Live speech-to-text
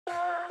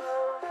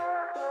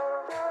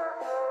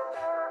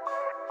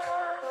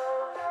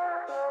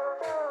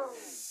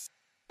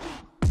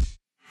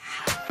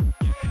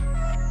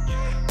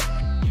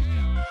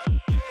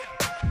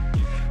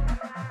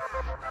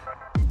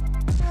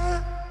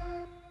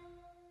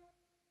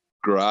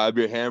Grab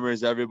your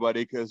hammers,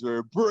 everybody, because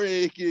we're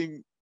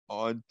breaking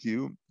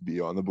onto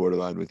Beyond the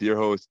Borderline with your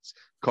hosts,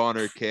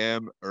 Connor,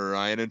 Cam,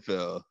 Ryan, and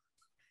Phil.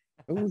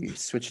 Oh, you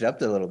switched it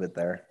up a little bit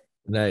there.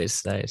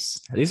 Nice.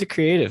 These are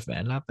creative,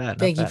 man. Not bad.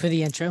 Thank you for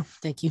the intro.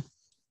 Thank you.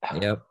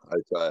 Yep.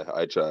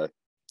 I try.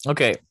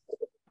 Okay.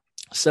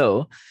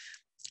 So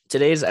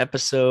today's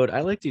episode,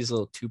 I like these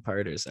little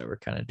two-parters that we're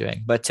kind of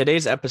doing, but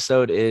today's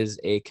episode is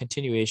a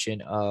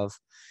continuation of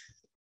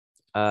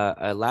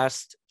a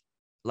last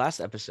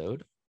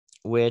episode,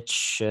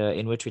 which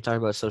in which we talked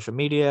about social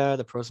media,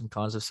 the pros and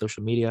cons of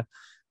social media,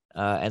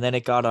 and then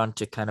it got on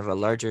to kind of a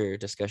larger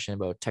discussion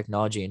about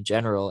technology in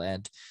general,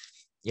 and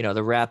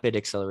the rapid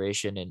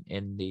acceleration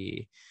in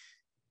the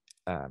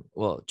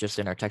just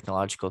in our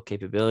technological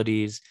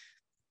capabilities,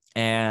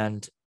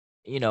 and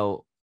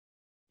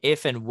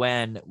if and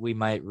when we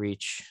might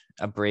reach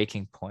a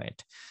breaking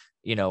point.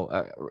 It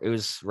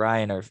was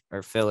Ryan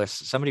or Phil or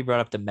somebody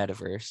brought up the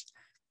metaverse.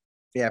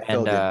 Yeah,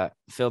 Phil did.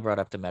 Phil brought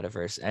up the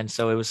metaverse, and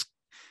so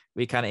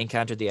we kind of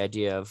encountered the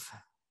idea of,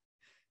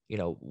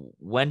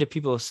 when do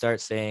people start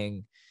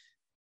saying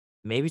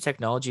maybe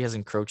technology has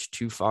encroached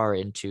too far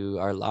into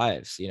our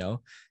lives?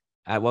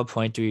 At what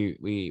point do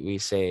we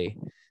say,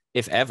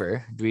 if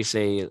ever, do we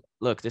say,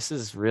 look, this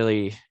is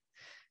really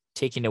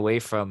taking away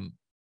from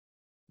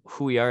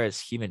who we are as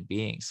human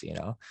beings?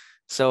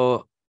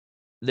 So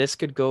this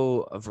could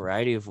go a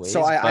variety of ways,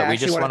 but we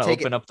just want to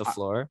open up the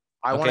floor.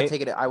 I want to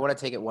take it. I want to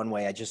take it one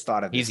way. I just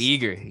thought of this. He's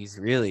eager. He's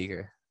really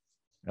eager.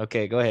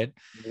 Okay, go ahead.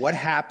 What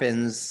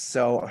happens?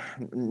 So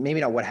maybe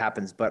not what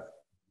happens, but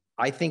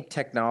I think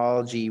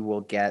technology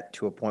will get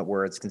to a point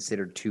where it's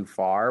considered too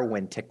far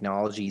when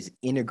technology is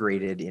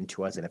integrated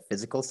into us in a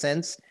physical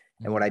sense.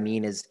 And what I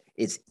mean is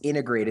it's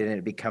integrated and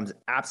it becomes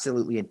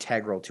absolutely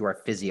integral to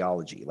our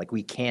physiology. Like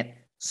we can't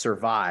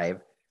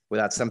survive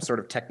without some sort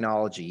of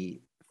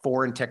technology,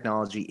 foreign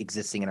technology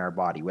existing in our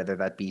body, whether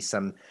that be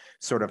some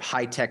sort of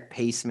high-tech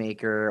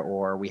pacemaker,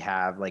 or we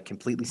have like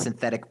completely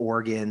synthetic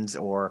organs,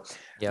 or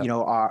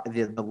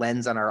the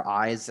lens on our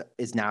eyes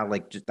is now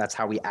like that's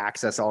how we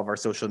access all of our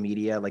social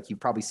media. Like you've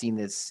probably seen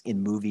this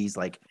in movies.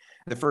 Like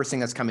the first thing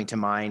that's coming to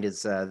mind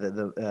is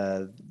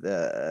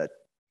the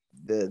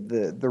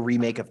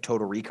remake of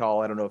Total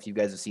Recall. I don't know if you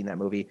guys have seen that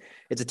movie.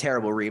 It's a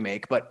terrible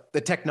remake, but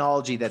the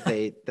technology that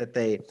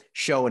they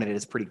show in it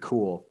is pretty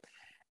cool.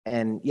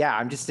 And yeah,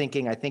 I'm just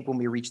thinking, I think when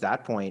we reach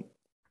that point,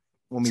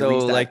 when we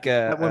reach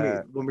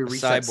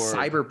that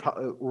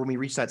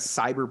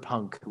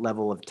cyberpunk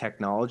level of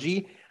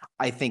technology,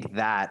 I think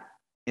that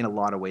in a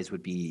lot of ways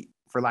would be,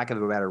 for lack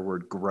of a better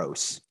word,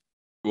 gross.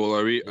 Well,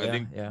 are we? I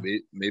think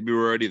maybe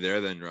we're already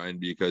there then, Ryan,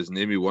 because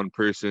name me one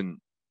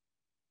person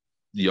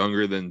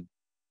younger than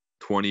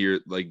 20 years,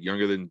 like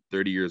younger than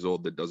 30 years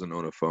old, that doesn't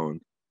own a phone.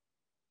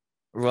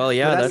 Well,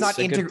 yeah, that's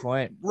a good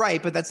point.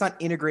 Right, but that's not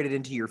integrated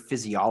into your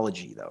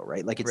physiology, though,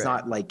 right? Like it's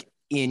not like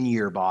in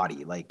your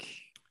body. Like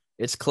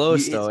it's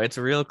close, though. It's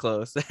real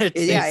close.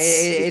 It's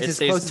as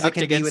close as it can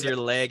be against your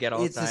leg at all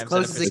times. It's as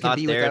close as it can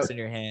be without. It's in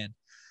your hand.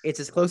 It's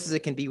as close as it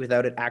can be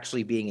without it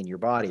actually being in your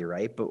body,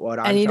 right? But what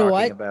I'm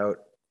talking about.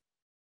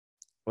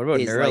 What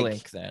about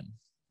Neuralink then?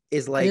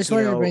 Is like I just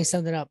wanted to bring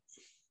something up.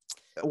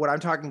 What I'm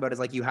talking about is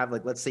like you have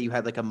like, let's say you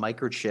had like a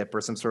microchip or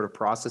some sort of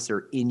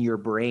processor in your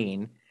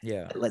brain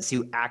that lets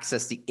you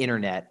access the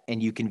internet,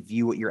 and you can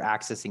view what you're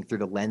accessing through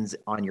the lens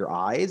on your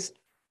eyes.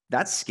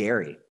 That's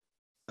scary.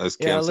 As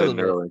Cam said,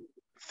 Neuralink.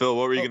 Phil,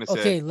 what were you going to say?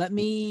 Okay, let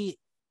me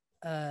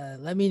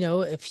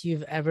know if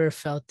you've ever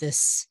felt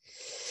this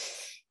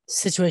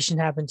situation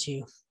happen to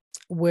you,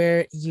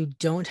 where you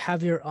don't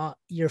have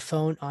your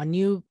phone on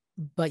you,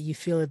 but you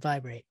feel it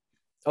vibrate.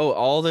 Oh,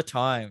 all the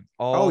time.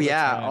 How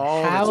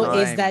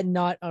is that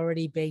not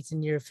already baked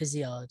in your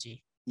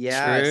physiology?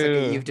 Yeah,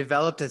 it's like you've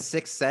developed a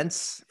sixth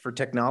sense for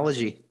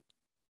technology.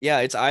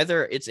 Yeah, it's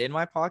either it's in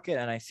my pocket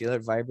and I feel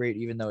it vibrate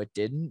even though it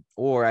didn't,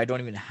 or I don't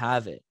even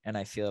have it and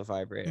I feel it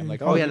vibrate. I'm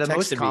like, the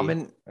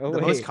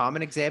most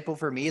common example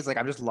for me is like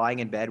I'm just lying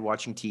in bed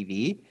watching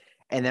TV,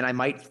 and then I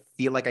might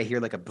feel like I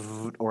hear like a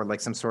or like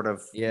some sort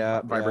of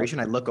vibration.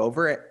 I look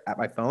over at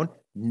my phone,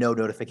 no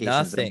notifications.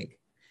 Nothing.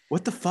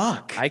 What the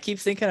fuck? I keep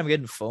thinking I'm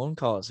getting phone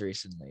calls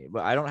recently,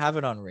 but I don't have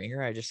it on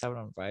ringer. I just have it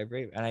on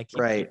vibrate, and I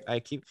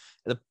keep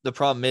the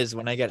problem is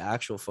when I get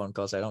actual phone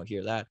calls, I don't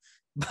hear that,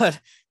 but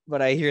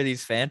I hear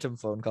these phantom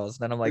phone calls,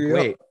 and then I'm like,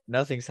 wait,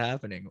 nothing's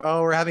happening.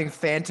 Oh, we're having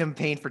phantom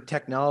pain for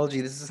technology.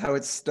 This is how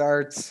it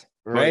starts.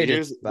 Right?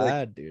 It's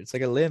bad, dude. It's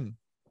like a limb.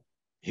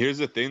 Here's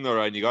the thing, though,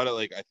 Ryan. You got to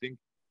I think,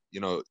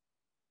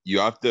 you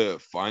have to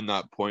find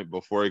that point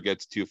before it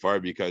gets too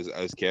far, because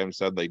as Cam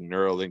said, like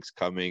Neuralink's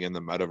coming and the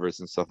metaverse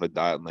and stuff like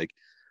that. And like,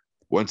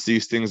 once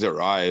these things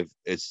arrive,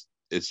 it's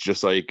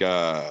just like,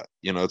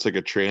 it's like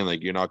a train,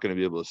 like you're not going to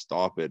be able to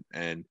stop it.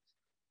 And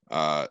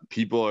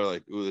people are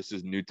like, ooh, this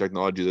is new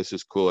technology. This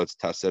is cool. Let's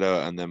test it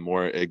out. And then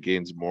it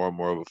gains more and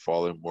more of a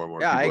following, more and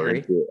more people are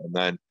into it. And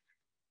then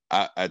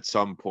at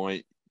some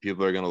point,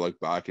 people are going to look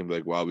back and be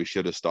like, wow, we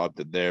should have stopped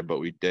it there,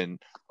 but we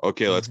didn't.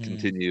 Okay, let's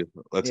continue.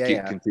 Let's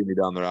continue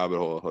down the rabbit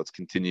hole. Let's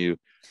continue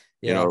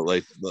You know,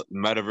 like the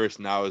metaverse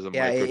now is a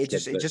Yeah,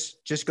 microchip. it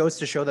just goes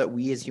to show that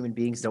we as human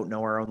beings don't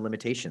know our own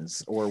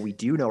limitations, or we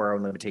do know our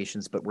own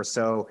limitations, but we're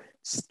so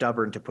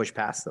stubborn to push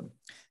past them.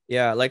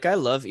 Yeah, like I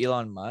love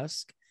Elon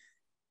Musk,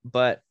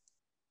 but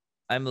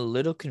I'm a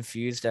little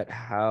confused at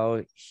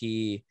how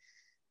he's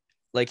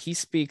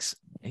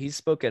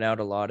spoken out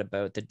a lot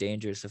about the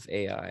dangers of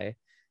AI,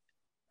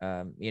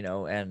 you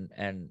know,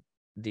 and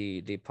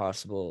the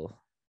possible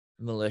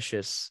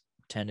malicious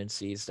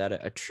tendencies that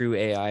a true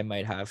AI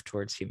might have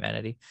towards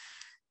humanity.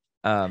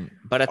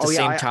 But at the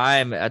same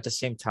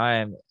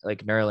time,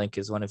 like Neuralink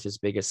is one of his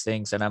biggest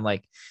things, and I'm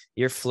like,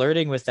 you're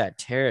flirting with that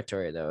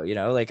territory, though, you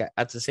know, like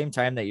at the same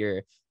time that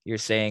you're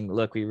saying,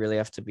 look, we really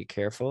have to be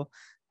careful,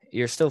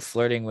 you're still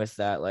flirting with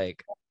that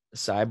like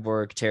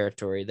cyborg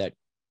territory that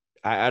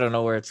I don't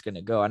know where it's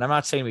gonna go. And I'm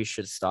not saying we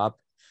should stop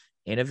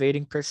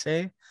innovating per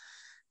se,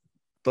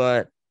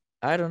 but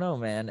I don't know,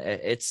 man.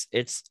 It's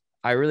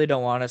I really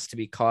don't want us to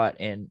be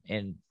caught in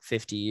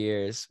 50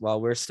 years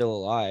while we're still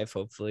alive,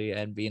 hopefully,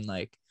 and being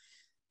like,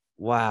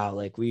 wow,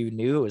 like we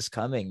knew it was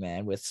coming,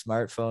 man. With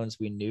smartphones,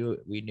 we knew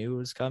it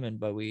was coming,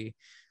 but we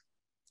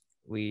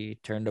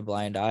turned a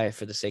blind eye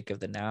for the sake of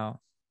the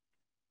now.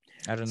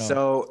 I don't know.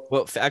 So,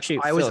 well, actually,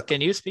 Phil,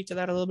 can you speak to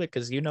that a little bit,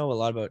 because you know a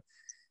lot about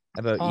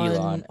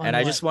Elon, and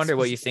I just wonder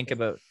what you think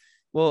about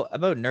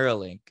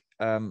Neuralink.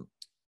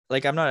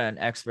 Like I'm not an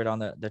expert on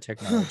the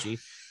technology,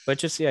 but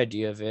just the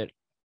idea of it.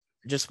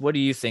 Just what do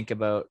you think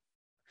about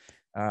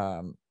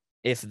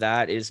if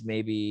that is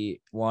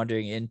maybe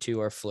wandering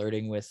into or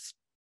flirting with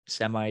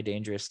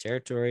semi-dangerous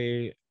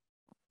territory,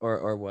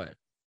 or what?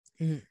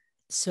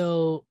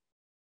 So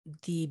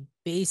the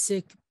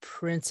basic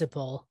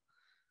principle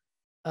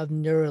of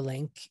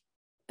Neuralink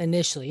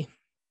initially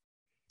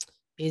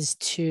is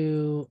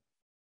to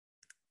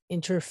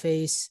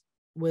interface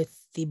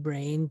with the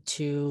brain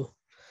to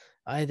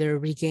either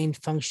regain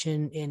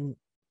function in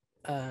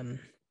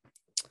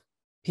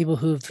people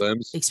who've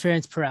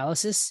experienced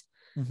paralysis,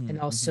 and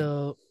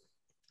also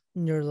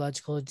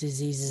neurological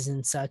diseases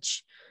and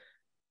such.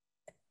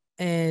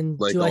 And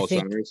like do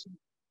Alzheimer's?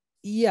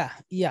 Yeah.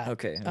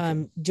 Okay.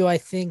 Do I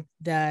think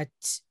that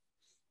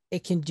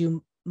it can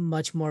do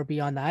much more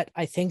beyond that?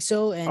 I think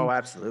so. And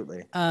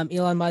absolutely.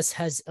 Elon Musk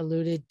has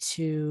alluded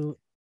to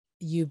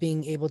you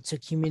being able to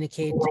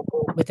communicate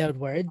without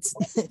words.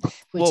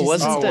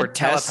 We're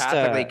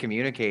telepathically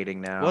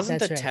communicating now. Wasn't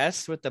the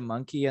test with the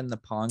monkey and the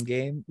Pong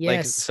game? Yes.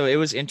 Like, so it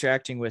was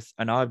interacting with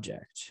an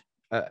object,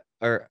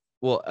 or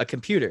a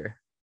computer.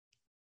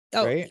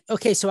 Oh, right?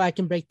 Okay. So I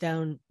can break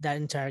down that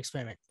entire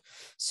experiment.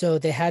 So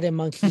they had a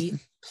monkey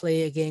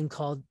play a game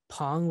called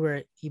Pong,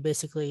 where you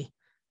basically,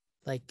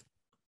 like,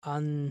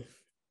 on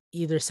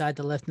either side,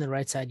 the left and the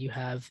right side, you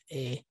have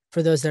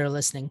for those that are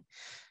listening,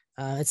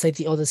 it's like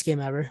the oldest game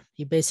ever.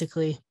 You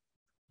basically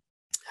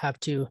have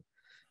to,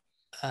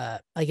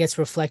 I guess,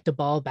 reflect the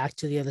ball back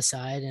to the other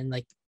side and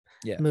like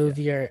move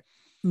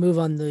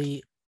on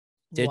the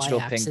digital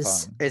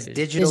y-axis. ping pong. It's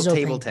digital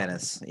table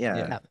tennis.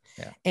 Yeah.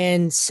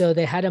 And so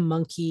they had a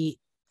monkey,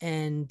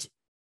 and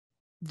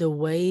the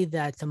way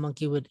that the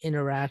monkey would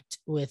interact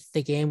with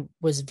the game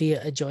was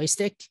via a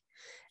joystick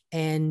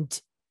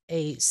and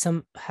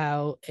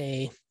somehow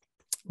a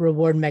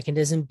reward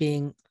mechanism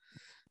being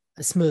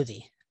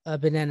a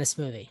banana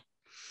smoothie.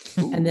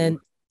 Ooh. And then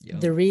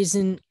the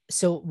reason,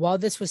 so while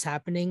this was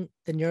happening,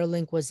 the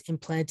Neuralink was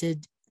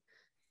implanted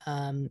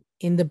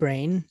in the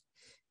brain,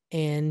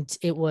 and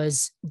it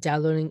was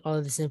downloading all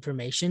of this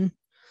information.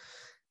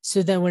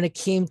 So then when it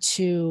came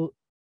to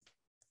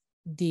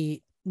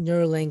the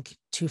Neuralink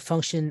to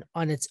function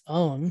on its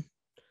own,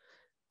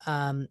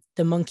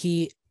 the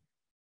monkey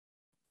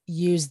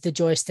used the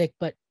joystick,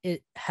 but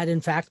it had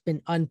in fact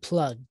been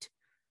unplugged.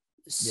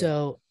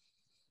 So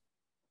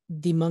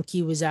the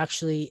monkey was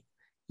actually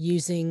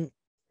using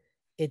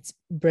its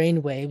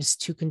brain waves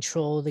to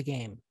control the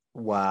game.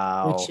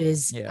 Wow. Which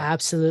is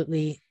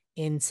absolutely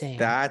insane.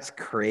 That's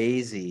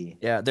crazy.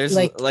 Yeah, there's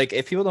like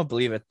if people don't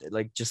believe it,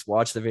 like just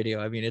watch the video.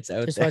 I mean, it's out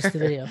there. Just watch the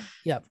video.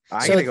 Yep.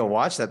 I gotta go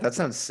watch that. That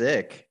sounds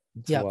sick.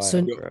 Yeah.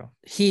 So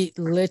he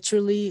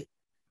literally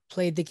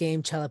played the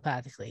game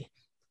telepathically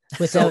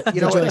without the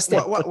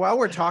joystick. While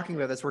we're talking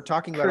about this, we're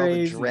talking about all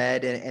the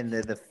dread and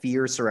the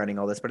fear surrounding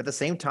all this, but at the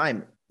same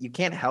time, you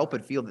can't help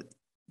but feel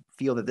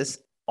that this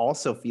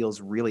also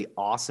feels really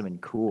awesome and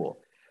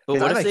cool. But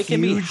what if they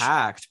can be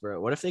hacked, bro?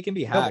 What if they can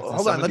be hacked?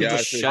 Hold on, let me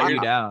just shut you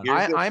down.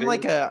 I'm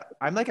like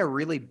a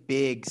really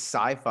big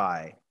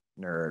sci-fi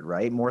nerd,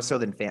 right? More so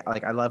than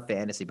I love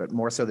fantasy, but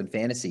more so than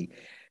fantasy.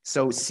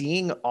 So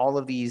seeing all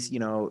of these,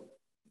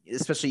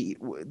 especially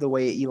the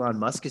way Elon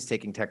Musk is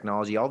taking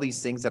technology, all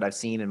these things that I've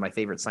seen in my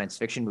favorite science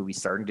fiction movies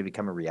starting to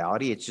become a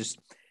reality, it's just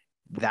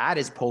that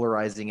is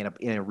polarizing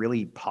in a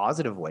really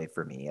positive way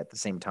for me at the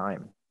same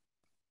time.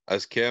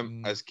 As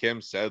Kim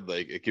said,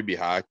 like it could be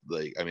hacked.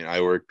 Like, I mean,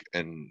 I work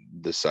in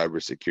the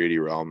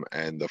cybersecurity realm,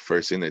 and the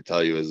first thing they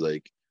tell you is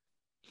like,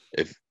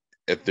 if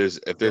there's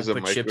a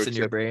microchip chips in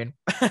your brain,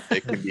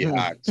 it can be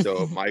hacked.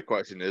 So my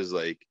question is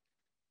like,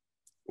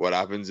 what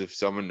happens if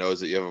someone knows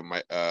that you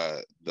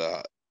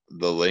have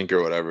the link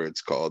or whatever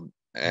it's called,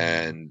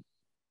 and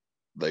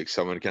like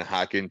someone can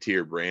hack into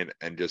your brain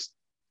and just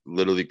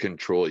literally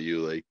control you.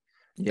 Like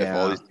if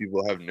all these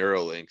people have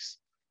Neuralinks,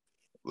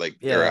 like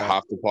or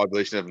half the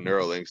population have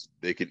Neuralinks,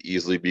 they could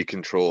easily be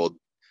controlled.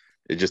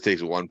 It just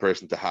takes one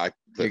person to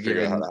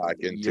figure out how to hack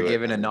into it. You're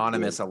giving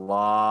Anonymous a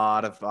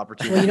lot of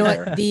opportunity. Well, you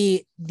know what?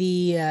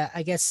 The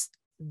I guess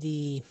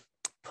the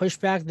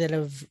pushback that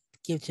I've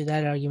give to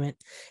that argument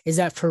is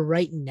that for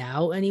right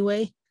now,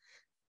 anyway,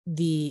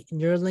 the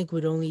Neuralink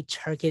would only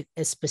target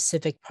a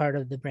specific part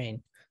of the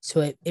brain,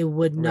 so it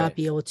would not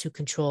be able to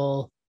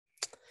control.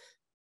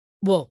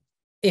 Well,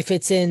 if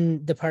it's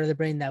in the part of the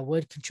brain that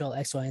would control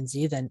X, Y, and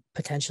Z, then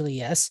potentially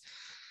yes.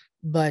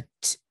 But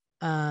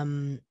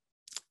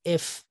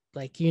if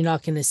like you're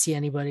not going to see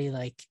anybody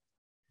like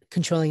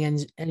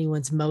controlling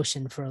anyone's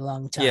motion for a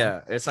long time.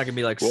 Yeah, it's not gonna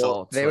be like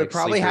salt. They like would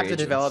probably have to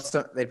agents. develop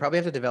some. They'd probably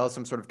have to develop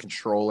some sort of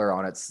controller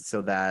on it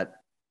so that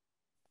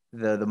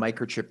the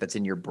microchip that's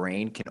in your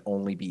brain can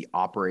only be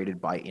operated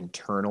by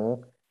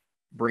internal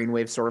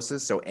brainwave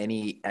sources. So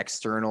any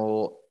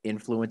external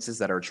influences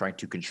that are trying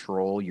to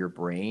control your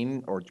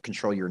brain or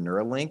control your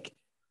Neuralink,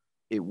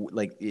 it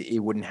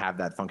wouldn't have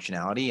that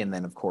functionality. And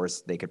then of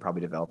course they could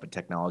probably develop a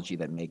technology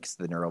that makes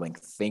the Neuralink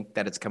think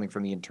that it's coming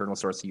from the internal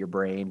source of your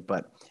brain.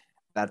 But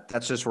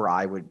that's just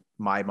where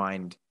my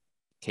mind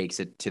takes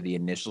it to the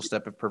initial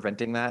step of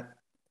preventing that.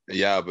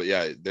 Yeah, but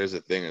yeah, there's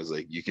a thing is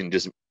like you can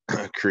just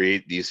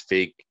create these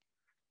fake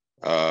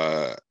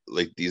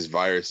like these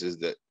viruses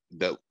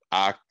that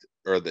act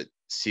or that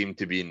seem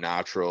to be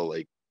natural,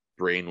 like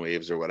brain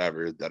waves or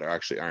whatever, that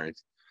actually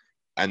aren't.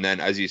 And then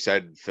as you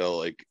said, Phil,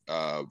 like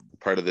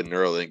part of the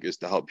Neuralink is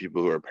to help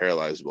people who are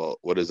paralyzed. Well,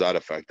 what does that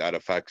affect? That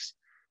affects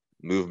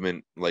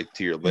movement, like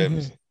to your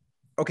limbs. Mm-hmm.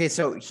 Okay,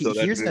 so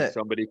here's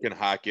somebody can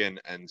hack in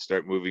and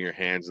start moving your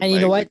hands and you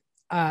know what,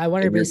 I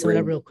want to bring something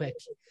up real quick.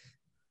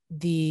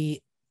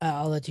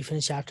 I'll let you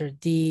finish after.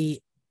 The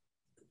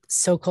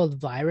so-called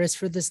virus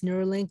for this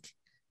Neuralink,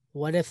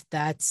 what if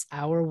that's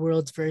our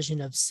world's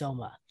version of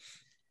Soma?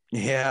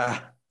 Yeah.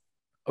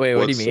 Wait,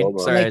 what do you mean?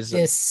 Soma?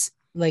 Sorry,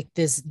 like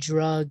this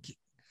drug.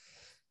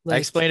 I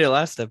explained it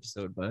last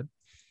episode, bud.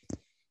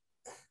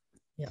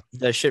 Yeah.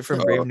 That shit from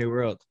Brave New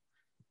World.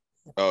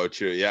 Oh,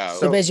 true. Yeah.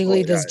 So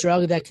basically this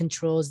drug that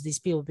controls these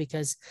people,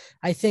 because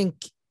I think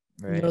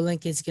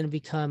Neuralink is going to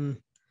become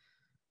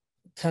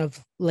kind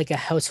of like a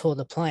household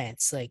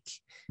appliance. Like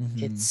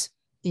it's,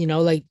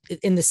 like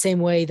in the same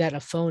way that a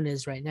phone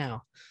is right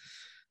now.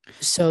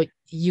 So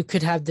you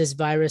could have this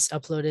virus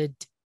uploaded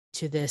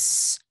to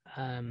this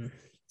and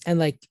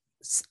like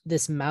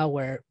this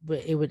malware,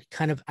 but it would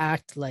kind of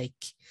act like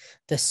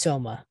the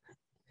Soma.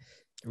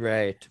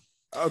 Right.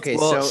 Okay.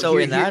 Well, so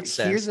in that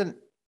sense,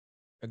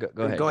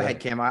 Go ahead,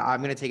 Cam.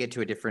 I'm going to take it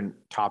to a different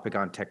topic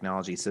on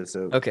technology. So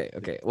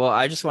okay. Well,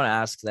 I just want to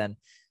ask then,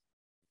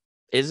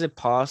 is it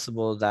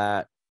possible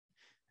that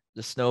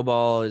the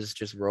snowball is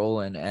just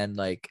rolling and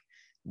like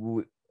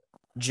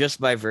just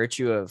by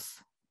virtue of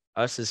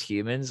us as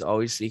humans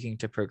always seeking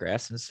to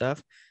progress and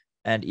stuff,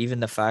 and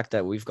even the fact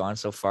that we've gone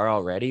so far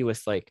already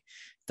with like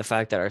the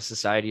fact that our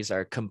societies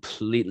are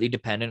completely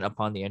dependent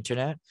upon the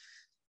internet,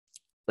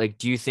 like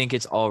do you think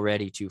it's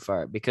already too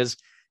far? Because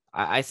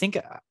I think,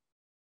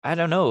 I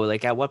don't know,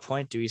 like at what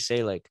point do we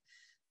say like,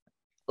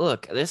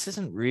 look, this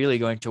isn't really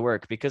going to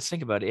work? Because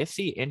think about it, if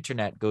the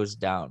internet goes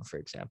down, for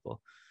example,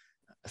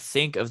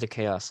 think of the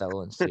chaos that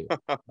will ensue.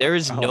 There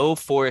is no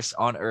force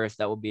on earth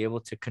that will be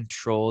able to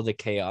control the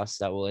chaos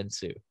that will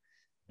ensue.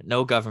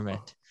 No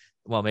government.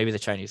 Well, maybe the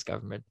Chinese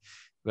government,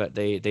 but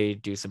they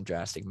do some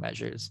drastic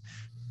measures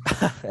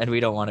and we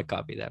don't want to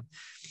copy them.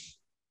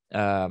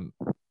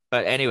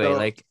 But anyway, so,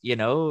 like, I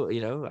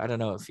don't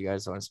know if you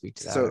guys want to speak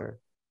to that. Or...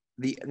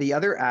 The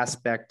other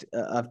aspect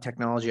of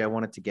technology I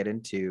wanted to get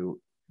into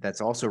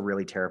that's also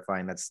really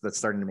terrifying, that's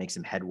starting to make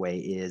some headway,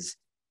 is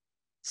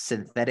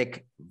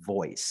synthetic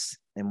voice.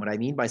 And what I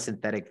mean by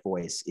synthetic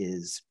voice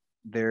is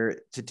to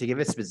give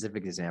a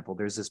specific example,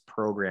 there's this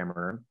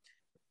programmer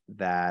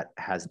that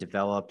has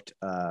developed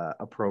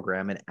a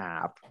program, an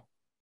app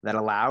that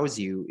allows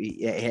you,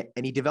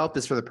 and he developed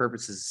this for the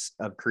purposes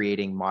of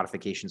creating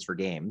modifications for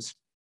games.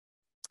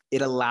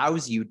 It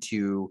allows you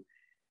to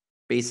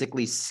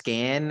basically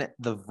scan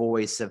the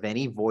voice of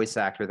any voice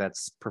actor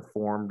that's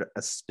performed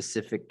a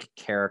specific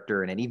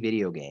character in any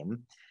video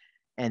game.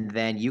 And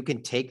then you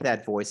can take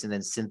that voice and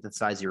then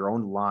synthesize your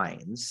own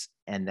lines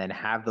and then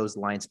have those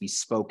lines be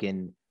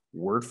spoken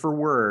word for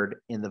word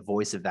in the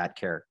voice of that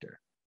character.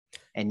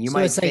 And you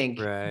might think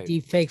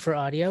deep fake for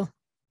audio.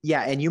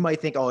 Yeah. And you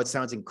might think, oh, it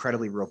sounds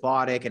incredibly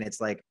robotic. And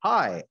it's like,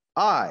 hi,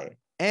 I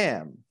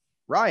am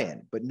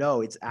Ryan. But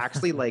no, it's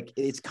actually like,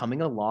 it's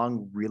coming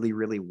along really,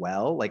 really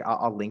well. Like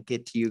I'll link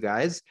it to you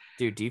guys.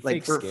 Dude, deep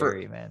like fake's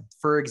scary, man.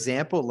 For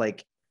example,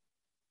 like,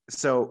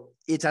 so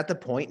it's at the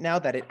point now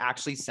that it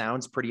actually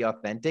sounds pretty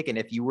authentic. And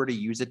if you were to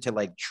use it to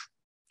like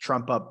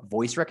trump up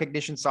voice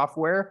recognition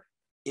software,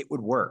 it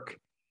would work.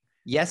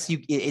 Yes,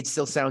 it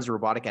still sounds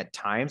robotic at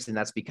times. And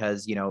that's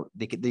because,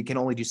 they can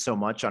only do so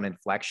much on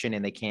inflection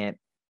and they can't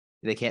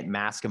they can't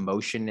mask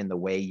emotion in the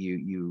way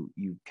you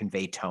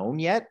convey tone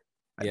yet.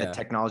 Yeah. The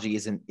technology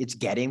it's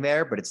getting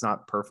there, but it's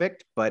not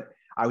perfect. But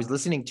I was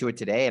listening to it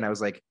today and I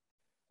was like,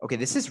 okay,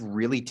 this is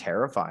really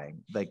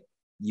terrifying. Like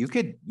you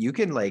could do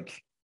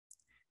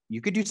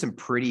some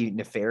pretty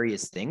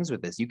nefarious things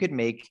with this. You could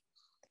make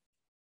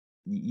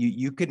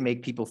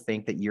people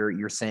think that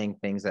you're saying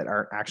things that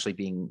aren't actually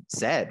being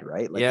said,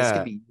 right? Like this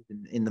could be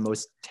in the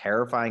most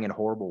terrifying and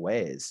horrible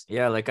ways.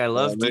 Yeah, like I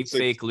love deep makes, like-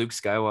 fake Luke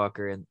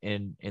Skywalker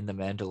in the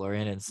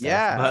Mandalorian and stuff.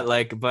 Yeah. But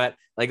like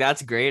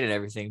that's great and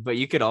everything. But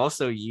you could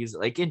also use,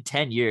 like, in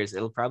 10 years,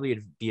 it'll probably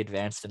be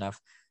advanced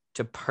enough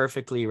to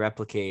perfectly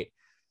replicate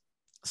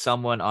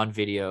someone on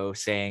video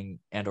saying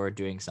and or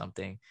doing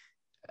something.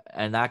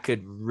 And that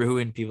could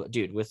ruin people.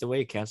 Dude, with the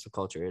way cancel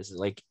culture is,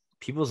 like,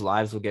 people's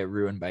lives will get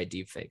ruined by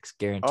deepfakes,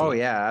 guaranteed. Oh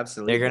yeah,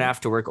 absolutely. They're gonna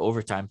have to work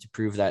overtime to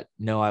prove that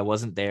no, I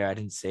wasn't there, I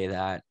didn't say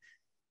that.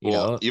 You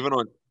know, even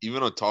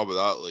on top of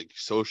that, like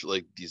social,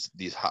 like these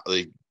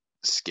like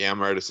scam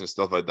artists and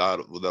stuff like that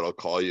that'll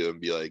call you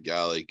and be like,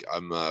 yeah, like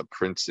I'm a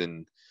prince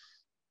in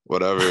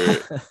whatever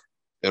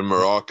in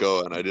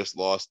Morocco, and I just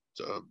lost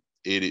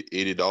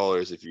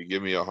 $80. If you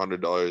give me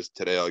 $100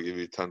 today, I'll give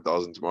you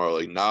 10,000 tomorrow.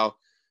 Like now,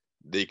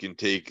 they can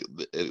take,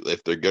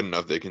 if they're good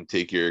enough, they can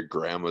take your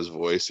grandma's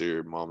voice or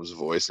your mom's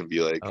voice and be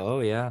like,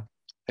 oh yeah,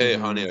 hey,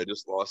 Mhm. honey, I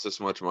just lost this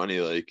much money.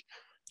 Like,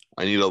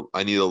 I need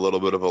a little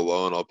bit of a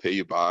loan. I'll pay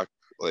you back.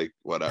 Like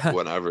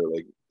whenever,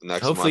 like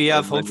next hopefully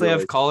month. you have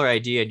Like, caller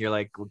ID and you're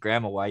like, well,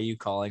 grandma, why are you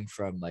calling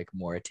from like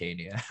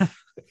Mauritania?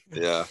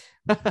 yeah.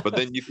 But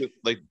then you could,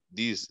 like,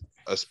 these,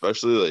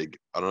 especially, like,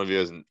 I don't know if you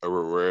guys are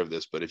aware of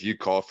this, but if you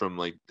call from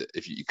like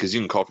because you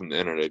can call from the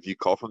internet. If you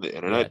call from the Yeah,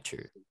 internet,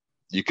 true.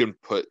 you can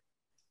put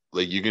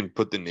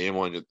the name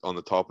on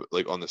the top,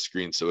 like on the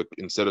screen. So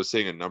instead of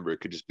saying a number, it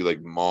could just be like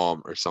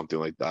mom or something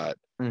like that.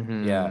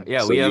 Mhm.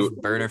 Yeah, So we have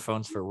burner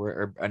phones for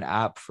work, or an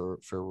app for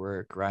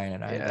work. Ryan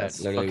and I, Yeah, that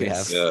it's literally we fucking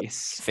have Yeah.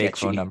 fake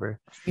phone sketchy. number.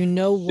 You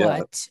know Yeah.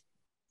 what?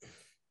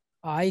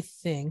 I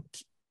think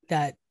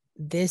that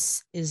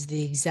this is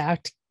the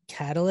exact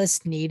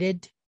catalyst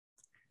needed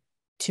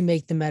to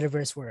make the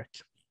metaverse work.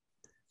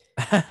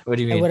 What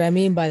do you And mean? what I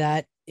mean by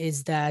that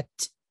is that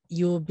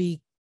you will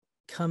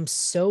become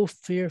so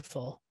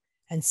fearful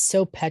and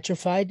so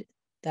petrified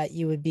that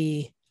your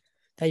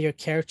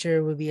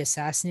character would be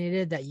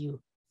assassinated, that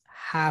you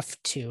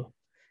have to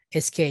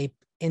escape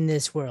in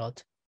this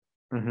world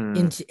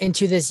Mhm.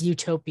 into this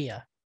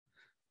utopia.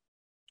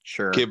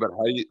 Sure. Okay, but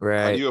how do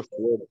Right. you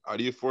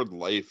afford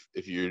life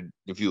if you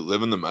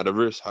live in the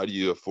metaverse? How do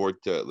you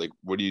afford to, like,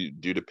 what do you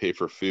do to pay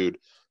for food?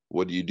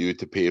 What do you do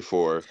to pay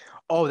for?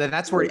 Oh, then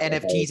that's where Like,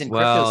 NFTs and cryptos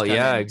Well, come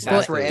yeah, in. exactly.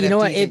 That's where You know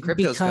what? NFTs It and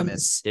cryptos come in.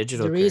 becomes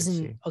Digital the reason.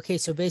 currency. Okay,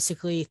 so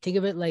basically, think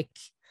of it like,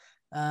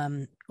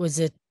 was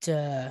it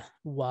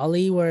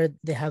Wally, where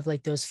they have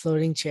like those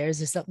floating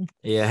chairs or something?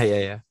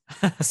 Yeah.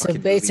 So Fucking movie.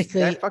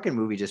 basically, that fucking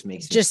movie just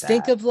makes me just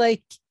think sad.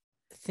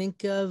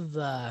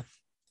 of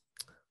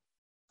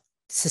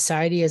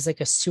society as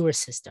like a sewer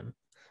system,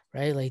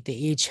 right? Like they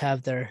each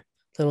have their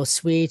little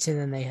suites, and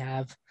then they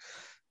have,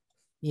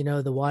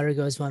 the water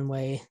goes one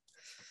way,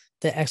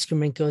 the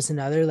excrement goes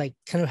another, like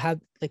kind of have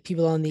like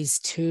people on these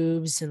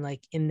tubes and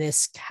like in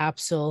this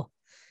capsule,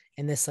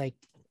 in this like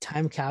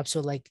time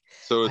capsule. Like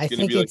So it's I gonna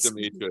think be like the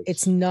Matrix.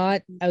 it's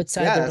not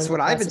outside. Yeah, the that's realm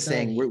what of I've been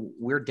saying. possibility.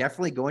 We're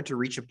definitely going to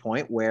reach a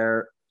point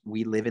where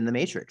we live in the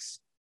Matrix,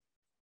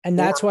 And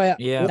that's why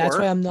Yeah. that's or-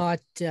 why I'm not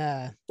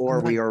or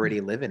I'm we not-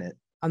 already live in it.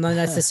 I'm not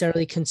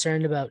necessarily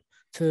concerned about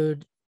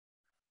food,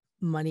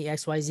 money,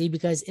 XYZ,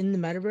 because in the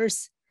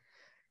metaverse,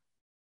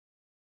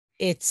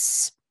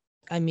 it's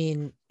Yeah,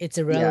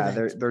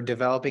 irrelevant. they're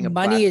developing a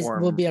Money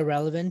platform. will be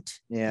irrelevant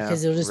Yeah.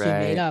 because it'll just be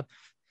made Right. up.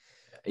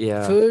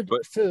 Yeah. Food,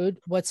 But-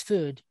 what's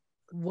food?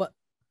 What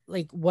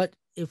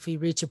if we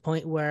reach a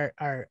point where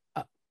our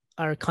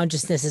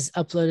consciousness is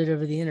uploaded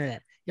over the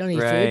internet? You don't need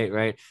food.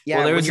 Right. Yeah,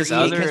 Well, there when was you're this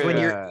eating, because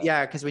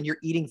other, when you're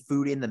eating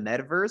food in the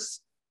metaverse,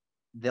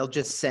 they'll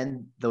just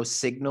send those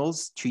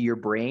signals to your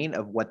brain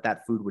of what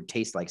that food would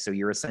taste like. So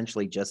you're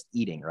essentially just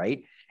eating,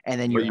 right?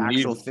 And then But your you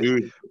actual need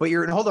food.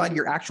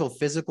 your actual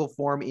physical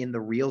form in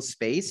the real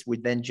space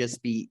would then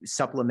just be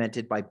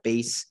supplemented by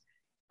base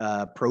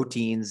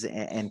proteins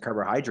and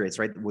carbohydrates,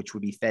 right? Which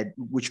could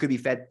be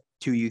fed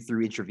to you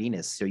through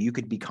intravenous. So you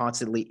could be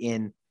constantly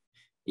in.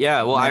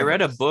 Yeah, well, I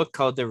read a Metaverse. book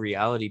called The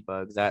Reality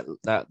Bug. That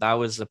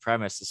was the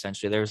premise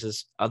essentially. There was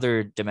this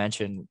other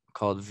dimension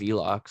called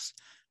Velox,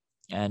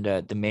 and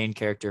the main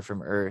character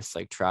from Earth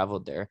like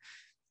traveled there,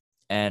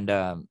 and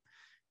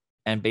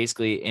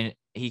basically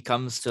he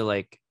comes to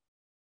like,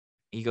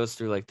 he goes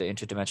through like the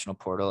interdimensional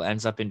portal,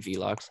 ends up in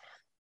Velox,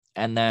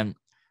 and then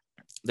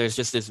there's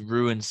just this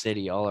ruined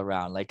city all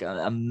around, like a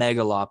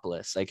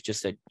megalopolis, like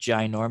just a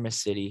ginormous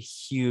city,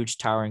 huge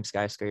towering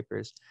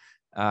skyscrapers.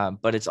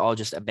 But it's all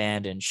just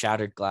abandoned,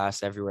 shattered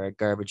glass everywhere,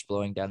 garbage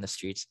blowing down the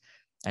streets.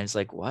 And it's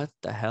like, what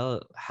the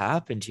hell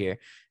happened here?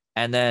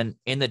 And then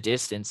in the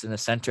distance, in the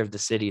center of the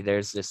city,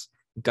 there's this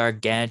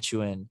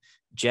gargantuan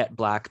jet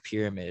black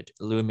pyramid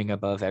looming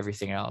above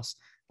everything else.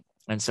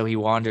 And so he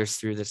wanders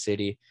through the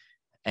city,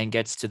 and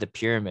gets to the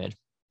pyramid,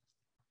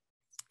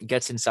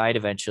 gets inside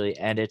eventually,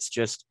 and it's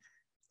just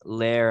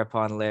layer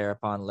upon layer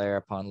upon layer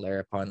upon layer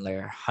upon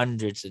layer,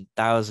 hundreds and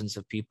thousands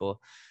of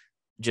people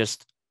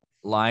just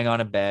lying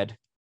on a bed,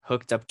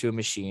 hooked up to a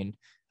machine,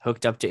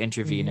 hooked up to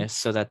intravenous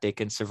so that they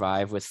can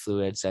survive with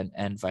fluids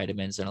and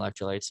vitamins and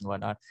electrolytes and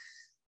whatnot.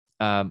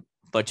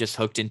 But just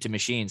hooked into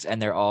machines,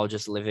 and they're all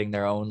just living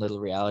their own little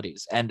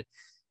realities. And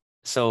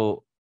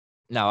so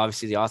now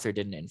obviously the author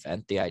didn't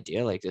invent the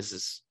idea. Like, this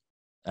is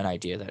an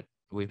idea that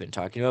we've been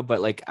talking about.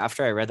 But like,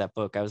 after I read that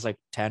book, I was like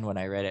 10 when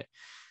I read it.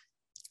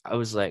 I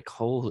was like,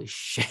 holy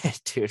shit,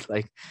 dude,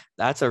 like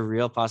that's a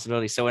real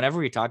possibility. So whenever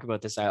we talk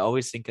about this, I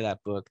always think of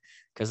that book,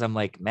 because I'm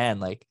like, man,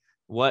 like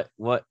what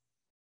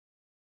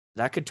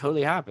that could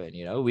totally happen.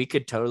 You know, we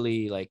could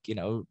totally, like, you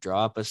know,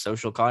 draw up a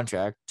social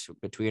contract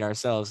between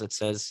ourselves that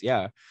says,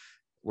 yeah,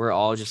 we're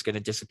all just going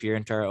to disappear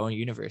into our own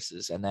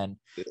universes. And then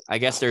I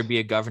guess there'd be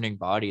a governing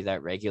body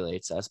that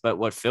regulates us. But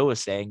what Phil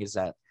was saying is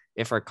that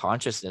if our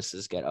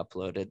consciousnesses get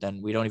uploaded,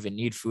 then we don't even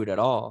need food at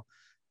all,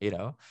 you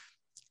know?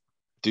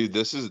 Dude,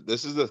 this is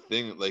the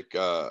thing. Like,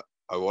 I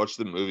watched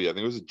the movie. I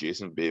think it was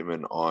Jason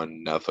Bateman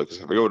on Netflix.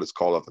 I forget what it's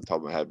called off the top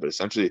of my head, but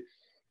essentially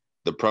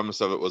the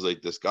premise of it was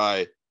like this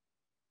guy,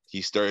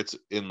 he starts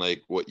in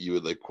like what you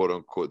would like quote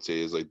unquote say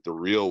is like the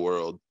real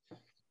world,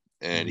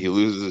 and he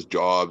loses his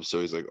job.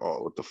 So he's like,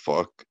 oh, what the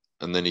fuck?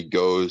 And then he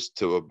goes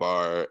to a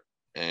bar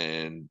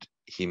and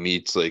he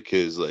meets like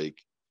his like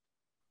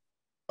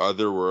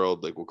other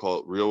world, like we'll call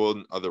it real world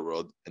and other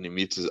world, and he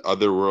meets his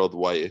other world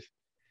wife.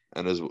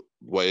 And his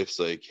wife's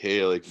like,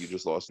 hey, like, you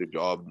just lost your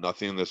job.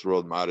 Nothing in this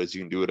world matters. You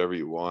can do whatever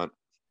you want.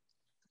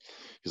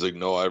 He's like,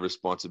 no, I have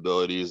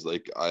responsibilities.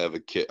 Like, I have a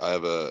kid. I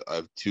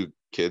have 2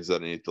 kids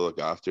that I need to look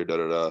after. Da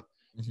da da.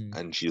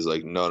 And she's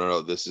like,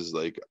 no. This is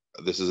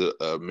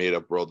a made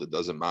up world that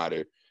doesn't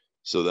matter.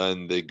 So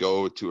then they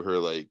go to her,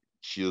 like,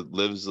 she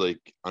lives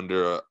like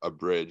under a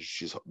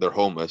bridge. They're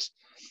homeless,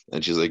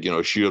 and she's like, you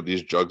know, shoot up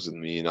these drugs with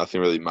me.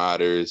 Nothing really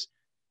matters.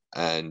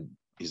 And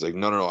he's like,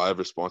 no, I have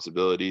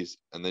responsibilities.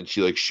 And then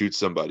she like shoots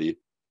somebody,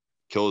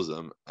 kills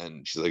them,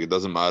 and she's like, it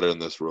doesn't matter in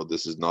this world.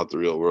 This is not the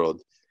real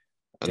world.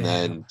 And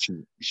then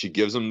she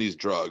gives him these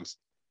drugs,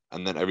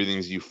 and then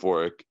everything's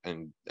euphoric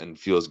and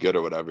feels good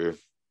or whatever.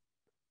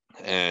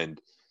 And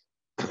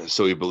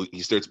so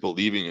he starts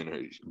believing in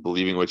her,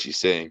 believing what she's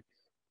saying.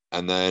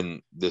 And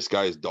then this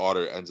guy's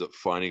daughter ends up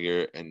finding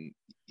her, and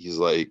he's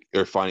like,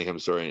 or finding him,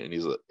 sorry,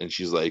 and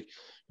she's like,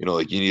 you know,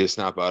 like, you need to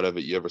snap out of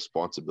it. You have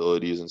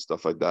responsibilities and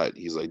stuff like that.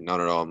 He's like, no,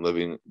 I'm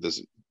living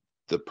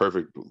the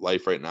perfect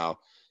life right now.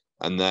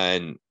 And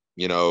then,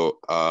 you know,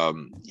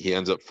 he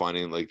ends up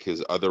finding like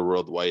his other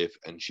world wife,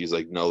 and she's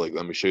like, no, like,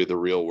 let me show you the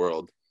real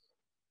world,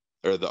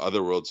 or the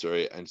other world,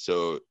 sorry. And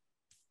so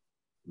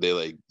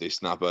they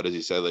snap out, as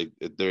you said, like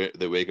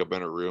they wake up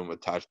in a room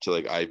attached to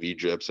like IV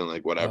drips and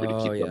like whatever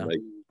to keep them like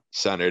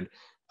centered.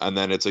 And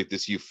then it's like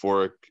this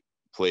euphoric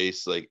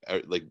place, like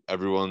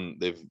everyone,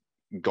 they've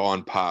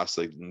gone past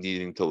like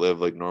needing to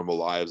live like normal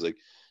lives. Like,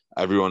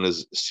 everyone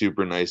is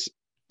super nice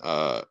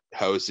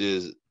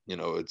houses, you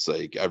know, it's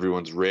like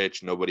everyone's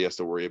rich, nobody has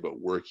to worry about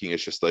working.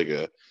 It's just like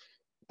a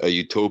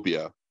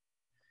utopia.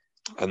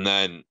 And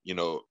then, you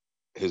know,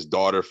 his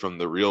daughter from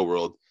the real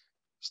world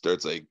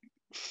starts like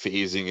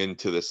phasing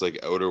into this like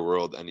outer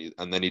world,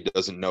 and then he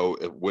doesn't know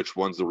which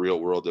one's the real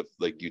world, if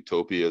like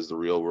utopia is the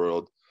real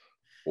world,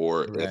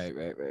 or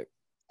right.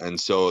 And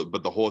so,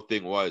 but the whole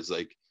thing was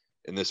like,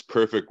 in this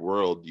perfect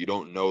world, you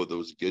don't know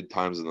those good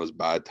times and those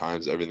bad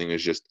times. Everything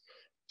is just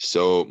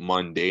so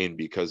mundane,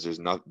 because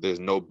there's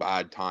no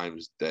bad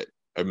times that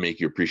make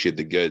you appreciate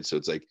the good. So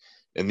it's like,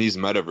 in these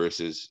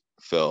metaverses,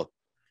 Phil,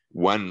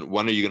 when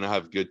are you going to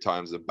have good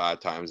times and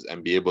bad times,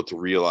 and be able to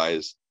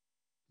realize,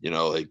 you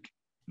know, like,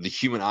 the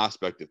human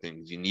aspect of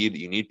things? You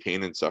need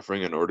pain and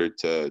suffering in order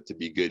to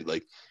be good.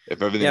 Like,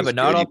 if everything but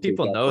not good, all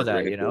people know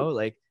that, you know,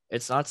 like,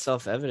 it's not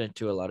self-evident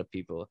to a lot of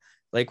people.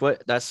 Like,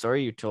 what that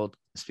story you told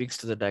speaks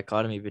to the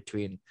dichotomy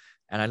between,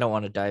 and I don't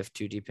want to dive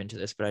too deep into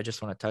this, but I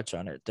just want to touch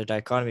on it, the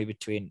dichotomy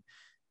between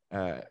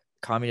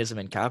communism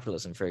and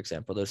capitalism, for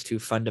example, those two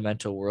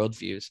fundamental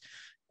worldviews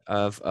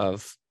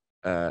of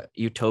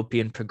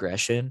utopian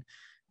progression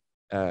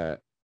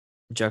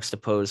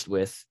juxtaposed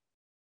with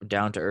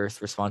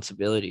down-to-earth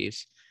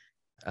responsibilities,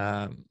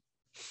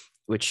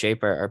 which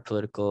shape our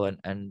political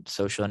and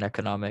social and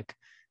economic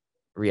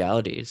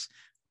realities.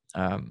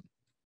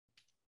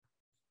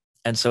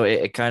 And so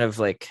it kind of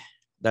like,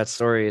 that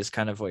story is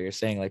kind of what you're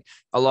saying. Like,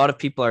 a lot of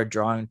people are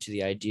drawn to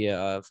the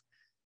idea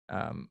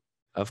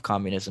of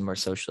communism or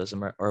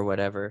socialism or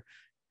whatever,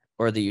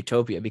 or the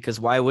utopia, because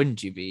why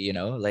wouldn't you be, you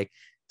know, like,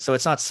 so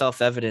it's not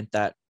self-evident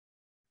that,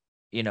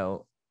 you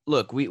know,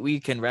 look, we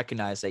can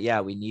recognize that,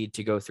 yeah, we need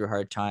to go through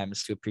hard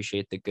times to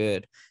appreciate the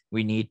good.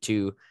 We need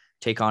to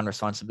take on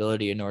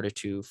responsibility in order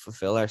to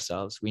fulfill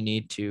ourselves. We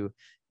need to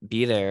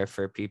be there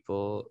for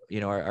people, you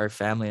know, our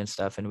family and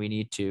stuff, and we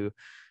need to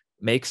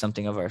make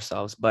something of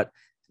ourselves. But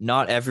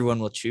not everyone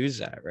will choose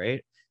that,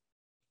 right?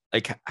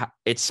 Like,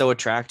 it's so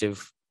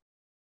attractive.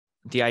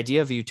 The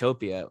idea of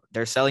utopia,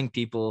 they're selling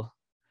people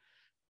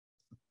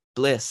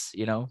bliss,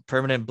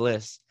 permanent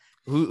bliss.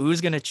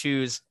 Who's gonna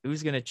choose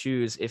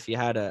if you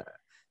had a,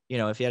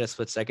 if you had a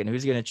split second,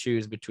 who's gonna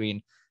choose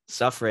between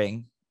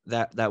suffering,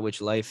 that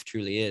which life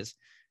truly is,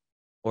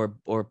 or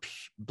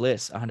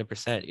bliss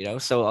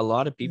 100%, so a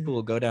lot of people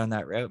will go down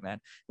that route,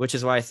 man, which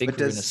is why I think we're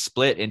going to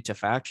split into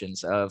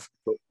factions of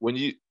when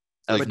you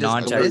like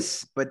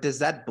but does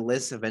that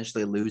bliss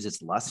eventually lose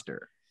its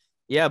luster?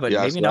 Yeah, but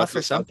maybe not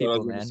for some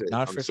people, man.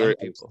 Not for some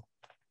people.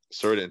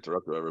 Sorry to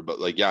interrupt, whatever, but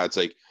like, yeah, it's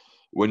like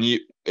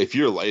if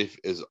your life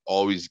is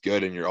always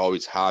good and you're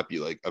always happy,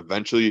 like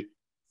eventually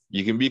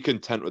you can be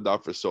content with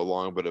that for so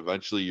long, but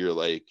eventually you're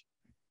like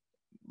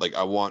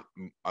I want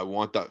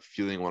that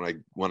feeling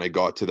when I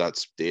got to that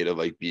state of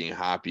like being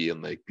happy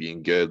and like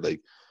being good. Like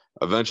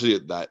eventually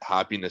that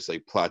happiness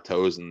like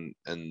plateaus, and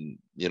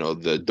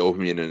the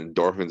dopamine and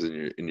endorphins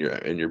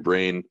in your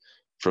brain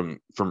from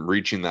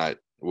reaching that,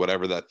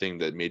 whatever that thing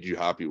that made you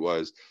happy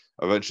was,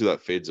 eventually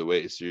that fades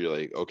away. So you're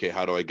like, okay,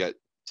 how do I get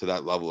to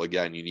that level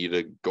again? You need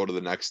to go to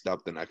the next step,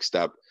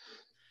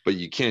 but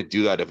you can't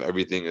do that if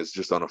everything is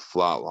just on a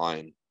flat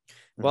line.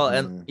 Well,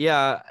 and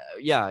yeah,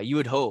 you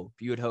would hope,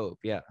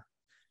 yeah.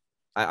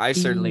 I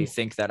certainly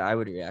think that I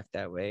would react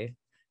that way,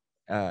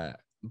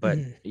 but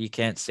you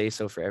can't say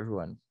so for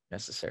everyone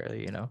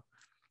necessarily,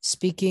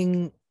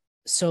 Speaking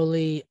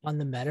solely on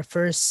the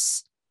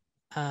metaverse,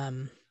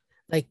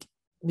 like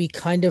we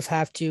kind of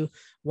have to,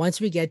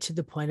 once we get to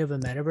the point of a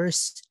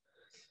metaverse,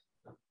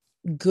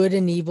 good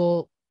and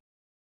evil,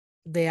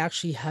 they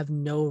actually have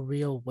no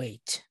real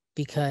weight,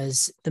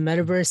 because the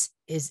metaverse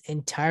is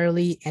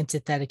entirely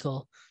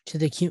antithetical to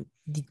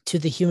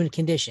the human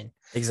condition.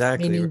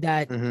 Exactly. Meaning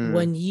that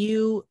when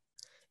you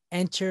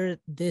enter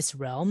this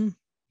realm,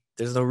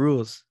 there's no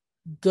rules.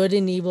 Good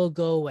and evil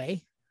go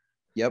away.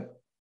 Yep.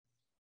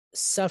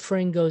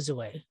 Suffering goes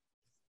away.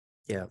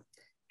 Yeah.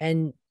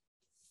 And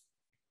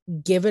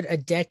give it a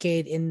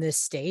decade in this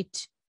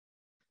state,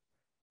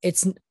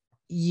 it's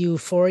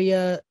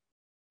euphoria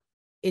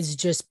is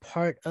just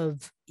part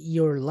of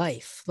your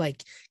life,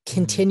 like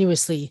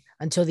continuously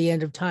until the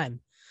end of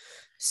time.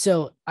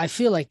 So I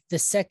feel like the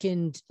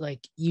second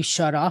like you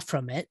shut off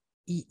from it,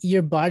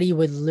 your body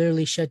would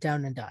literally shut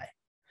down and die.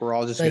 We're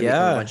all just gonna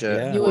become a bunch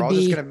of. We're all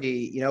just gonna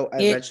be,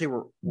 eventually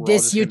we're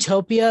this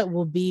utopia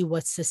will be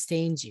what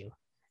sustains you,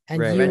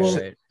 and you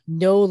will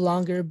no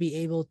longer be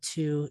able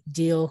to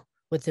deal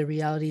with the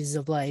realities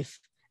of life,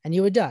 and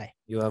you would die.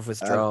 You have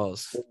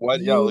withdrawals. What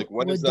is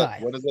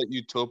that? What is that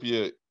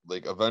utopia?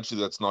 Like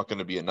eventually, that's not going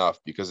to be enough,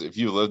 because if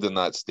you lived in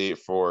that state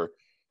for,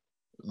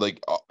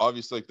 like,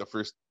 obviously, like the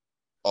first.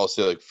 I'll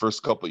say like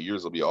first couple of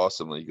years will be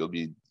awesome. Like you'll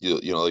be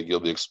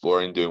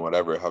exploring, doing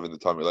whatever, having the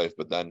time of your life.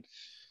 But then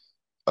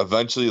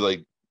eventually,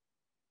 like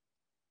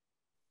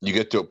you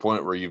get to a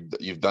point where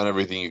you've done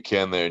everything you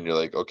can there, and you're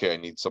like, okay, I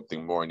need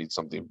something more. I need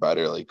something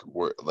better. Like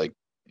where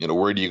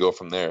do you go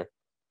from there?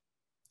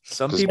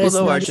 Some people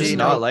though are just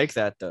not like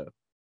that though.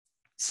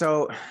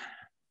 So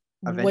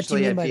eventually, what do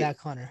you mean by that,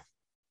 Connor?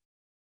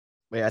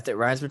 Wait, I think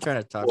Ryan's been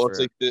trying to talk. Well, it's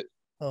like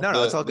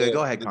no, it's all good.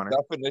 Go ahead, Connor.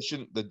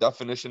 The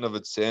definition of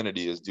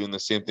insanity is doing the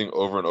same thing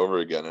over and over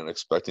again and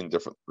expecting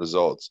different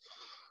results.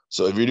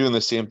 So if you're doing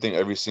the same thing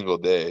every single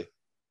day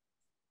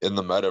in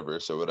the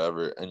metaverse or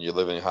whatever, and you're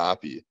living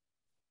happy,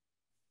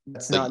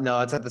 it's not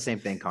the same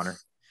thing, Connor.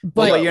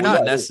 But you're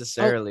not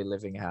necessarily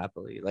living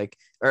happily, like,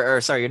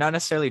 or sorry, you're not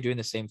necessarily doing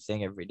the same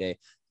thing every day.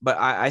 But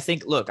I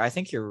think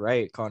you're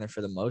right, Connor, for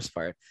the most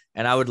part.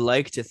 And I would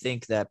like to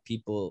think that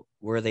people,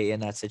 were they in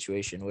that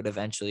situation, would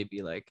eventually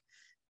be like,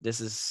 this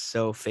is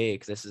so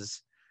fake. This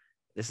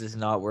is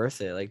not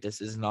worth it. Like, this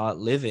is not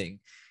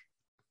living.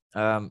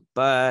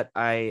 But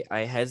I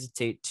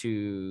hesitate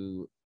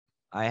to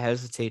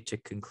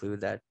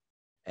conclude that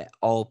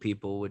all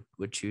people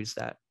would choose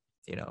that.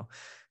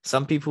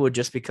 Some people would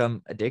just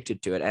become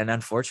addicted to it, and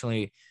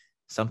unfortunately,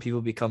 some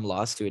people become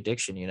lost to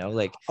addiction.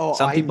 Like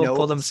some people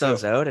pull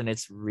themselves out, and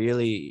it's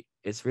really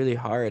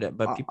hard.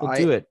 But people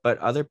do it. But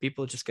other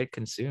people just get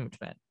consumed,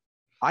 man.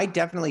 I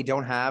definitely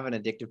don't have an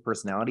addictive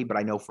personality, but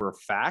I know for a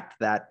fact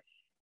that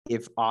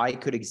if I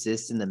could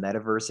exist in the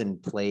metaverse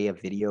and play a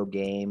video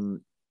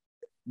game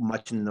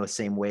much in the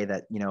same way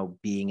that,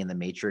 being in the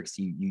Matrix,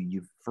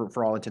 you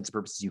for all intents and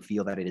purposes, you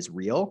feel that it is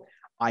real.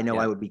 I know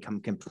I would become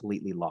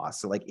completely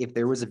lost. So like if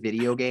there was a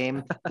video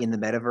game in the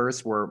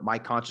metaverse where my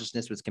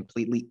consciousness was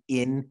completely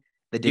in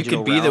the digital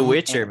realm, you could be the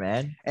Witcher,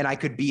 man. And I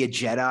could be a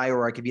Jedi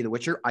or I could be the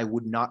Witcher, I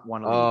would not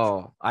want to leave.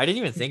 Oh, I didn't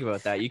even think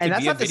about that. You could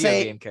be a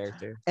video game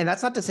character. And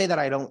that's not to say that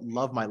I don't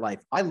love my life.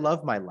 I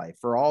love my life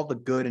for all the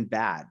good and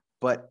bad,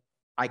 but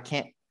I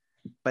can't.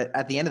 But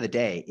at the end of the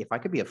day, if I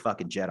could be a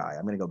fucking Jedi,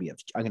 I'm gonna go be a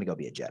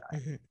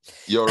Jedi.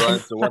 Yo, Ryan,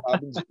 so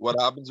what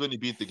happens when you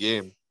beat the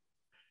game?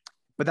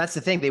 But that's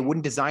the thing. They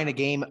wouldn't design a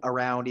game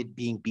around it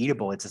being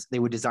beatable. They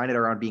would design it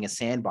around being a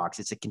sandbox.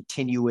 It's a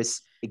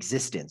continuous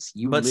existence.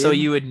 So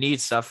you would need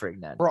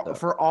suffering then.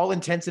 For all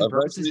intents and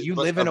purposes, you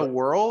live in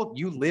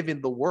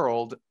the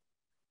world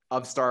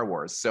of Star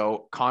Wars.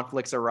 So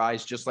conflicts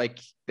arise just like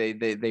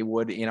they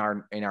would in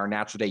our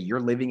natural day.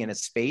 You're living in a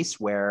space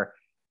where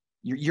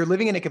You're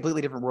living in a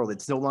completely different world.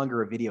 It's no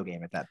longer a video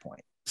game at that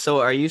point.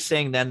 So are you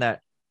saying then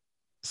that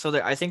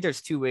I think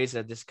there's two ways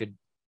that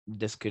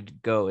this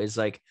could go, is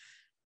like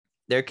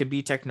there could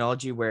be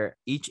technology where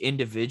each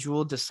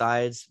individual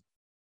decides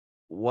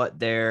what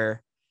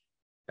their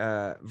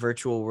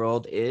virtual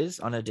world is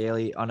on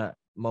a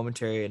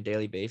momentary and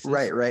daily basis.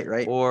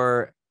 Right.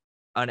 Or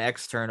an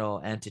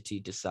external entity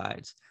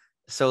decides.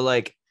 So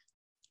like,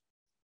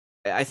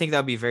 I think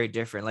that'd be very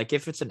different. Like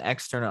if it's an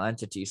external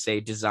entity, say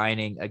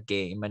designing a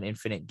game, an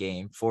infinite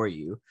game for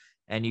you,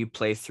 and you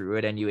play through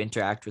it and you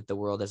interact with the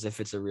world as if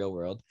it's a real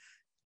world,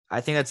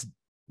 I think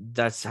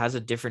that's has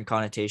a different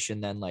connotation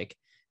than like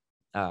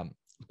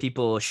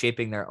people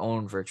shaping their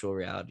own virtual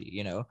reality,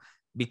 you know,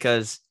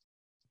 because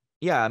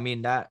yeah, I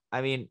mean,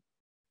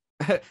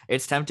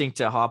 it's tempting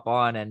to hop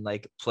on and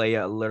like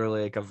play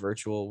literally like a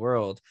virtual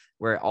world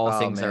where all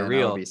things are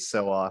real. That would be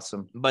so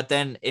awesome. But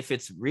then if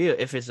it's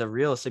a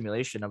real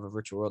simulation of a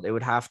virtual world, it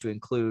would have to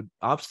include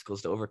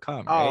obstacles to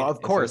overcome. Oh, right?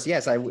 of course.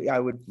 Yes, I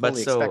would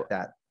fully expect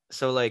that.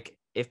 So like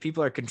if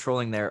people are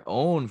controlling their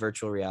own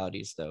virtual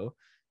realities though,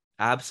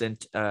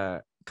 absent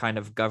kind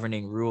of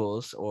governing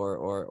rules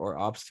or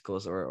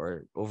obstacles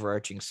or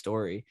overarching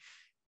story,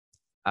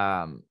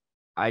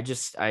 I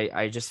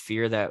just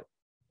fear that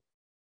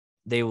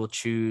they will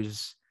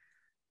choose,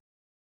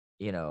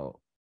 you know,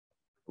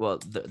 well,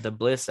 the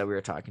bliss that we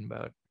were talking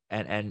about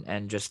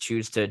and just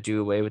choose to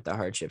do away with the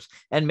hardships.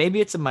 And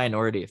maybe it's a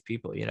minority of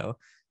people, you know,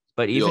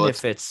 but even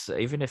if it's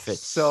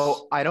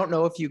so, I don't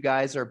know if you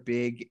guys are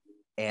big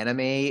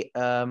anime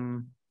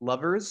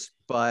lovers,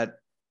 but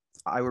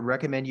I would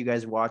recommend you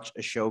guys watch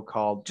a show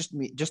called just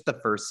the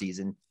first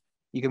season.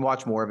 You can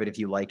watch more of it if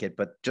you like it,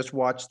 but just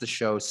watch the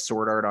show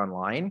Sword Art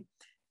Online.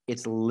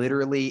 It's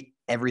literally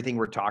everything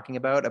we're talking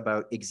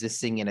about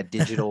existing in a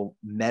digital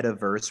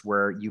metaverse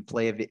where you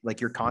play like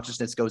your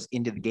consciousness goes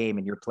into the game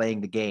and you're playing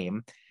the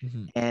game.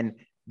 Mm-hmm. And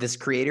this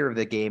creator of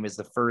the game is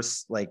the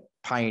first like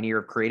pioneer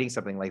of creating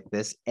something like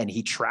this. And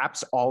he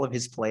traps all of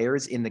his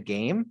players in the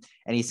game.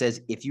 And he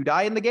says, if you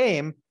die in the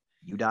game,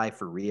 you die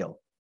for real.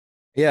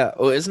 Yeah.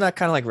 Oh, isn't that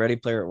kind of like Ready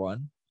Player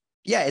One?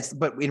 Yeah,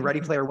 but in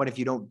Ready Player One, if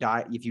you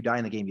die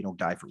in the game, you don't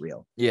die for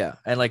real. Yeah.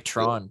 And like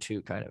Tron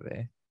too, kind of,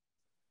 eh?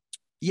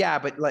 Yeah,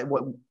 but like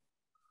what?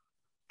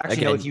 Actually,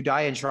 Again, no. If you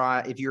die in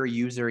Tron, if you're a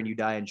user and you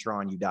die in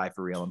Tron, you die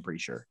for real. I'm pretty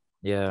sure.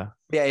 Yeah.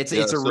 Yeah, it's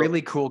a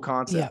really cool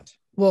concept. Yeah.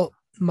 Well,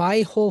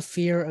 my whole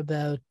fear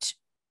about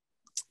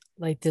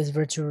like this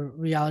virtual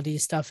reality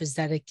stuff is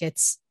that it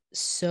gets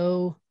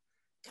so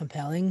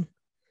compelling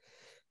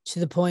to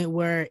the point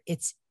where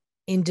it's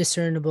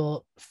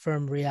indiscernible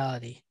from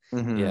reality.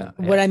 Mm-hmm. Yeah.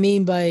 What I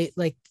mean by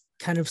like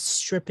kind of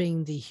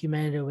stripping the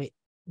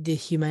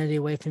humanity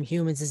away from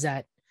humans is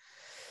that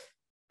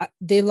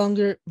they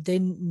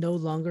no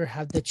longer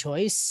have the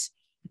choice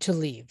to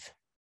leave.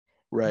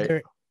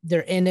 Right. They're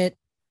in it.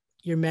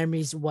 Your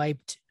memory's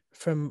wiped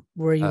from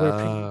where you were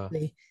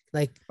previously.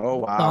 Like, oh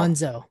wow,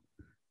 Gonzo.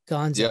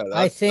 Yeah,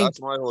 I think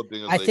that's my whole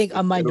thing. I think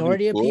a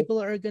minority of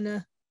people are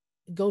gonna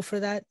go for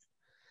that,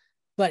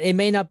 but it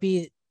may not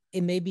be.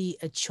 It may be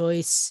a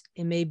choice.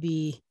 It may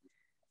be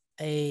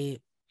a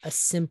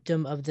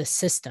symptom of the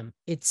system.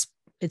 It's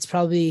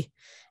probably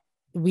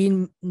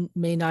we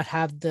may not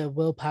have the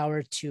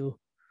willpower to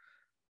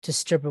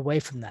strip away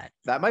from that.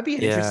 That might be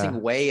an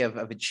interesting way of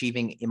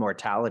achieving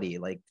immortality.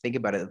 Like, think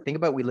about it. Think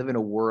about we live in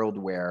a world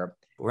where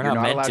we're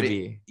not meant to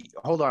be.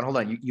 Hold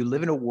on. You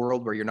live in a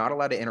world where you're not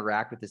allowed to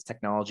interact with this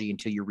technology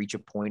until you reach a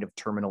point of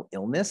terminal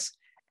illness.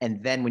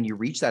 And then when you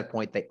reach that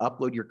point, they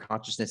upload your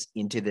consciousness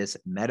into this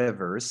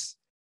metaverse,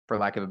 for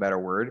lack of a better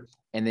word.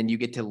 And then you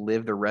get to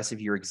live the rest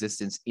of your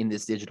existence in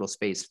this digital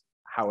space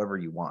however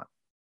you want.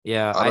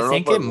 Yeah, I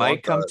think it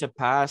might come to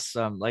pass.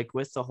 Like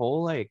with the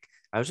whole, like,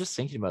 I was just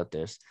thinking about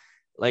this.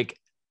 Like,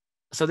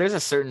 so there's a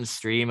certain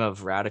stream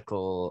of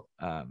radical,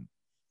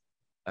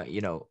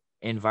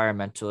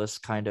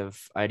 environmentalist kind of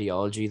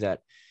ideology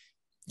that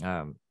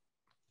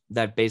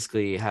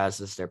basically has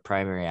as their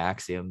primary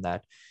axiom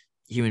that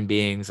human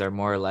beings are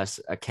more or less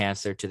a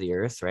cancer to the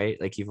earth, right?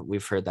 Like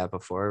we've heard that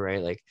before,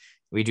 right? Like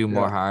we do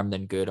more harm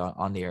than good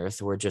on the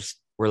earth. We're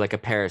like a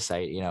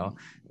parasite,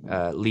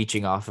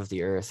 leeching off of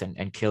the earth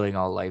and killing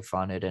all life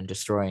on it and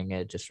destroying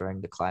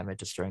the climate,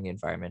 destroying the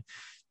environment.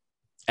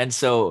 And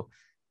so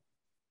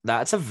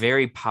that's a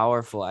very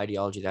powerful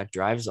ideology that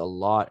drives a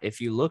lot.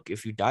 If you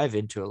dive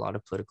into a lot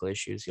of political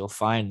issues, you'll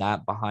find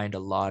that behind a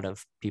lot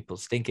of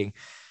people's thinking.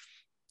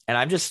 And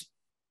I just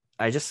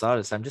saw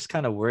this. I'm just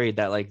kind of worried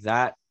that like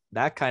that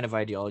kind of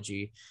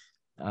ideology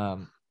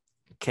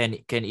can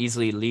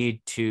easily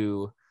lead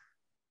to,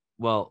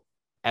 well,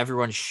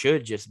 everyone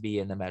should just be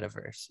in the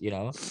metaverse,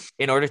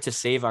 in order to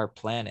save our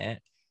planet,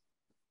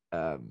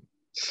 and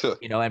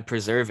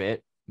preserve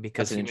it,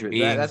 because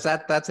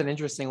that's an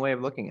interesting way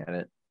of looking at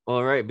it.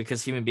 Well, right,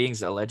 because human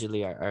beings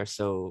allegedly are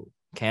so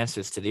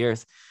cancerous to the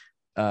earth,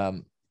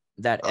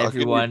 that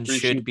everyone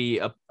should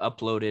be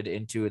uploaded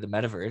into the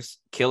metaverse,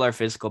 kill our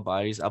physical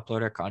bodies,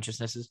 upload our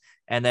consciousnesses,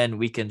 and then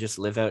we can just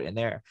live out in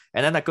there.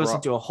 And then that goes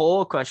into a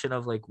whole question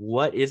of like,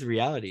 what is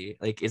reality?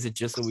 Like, is it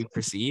just what we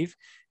perceive?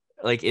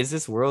 like, is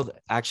this world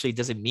actually,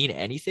 does it mean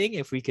anything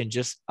if we can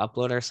just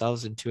upload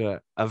ourselves into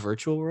a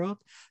virtual world,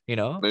 you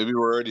know? Maybe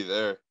we're already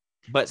there.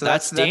 But So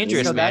that's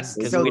dangerous, so man. that's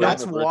Because so we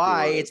that's don't.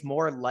 why Virtual. it's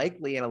more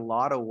likely in a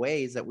lot of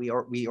ways that we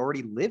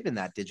already live in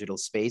that digital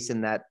space,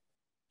 and that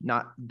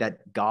not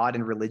that God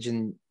and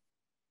religion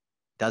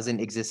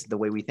doesn't exist the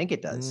way we think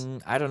it does.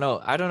 I don't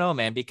know,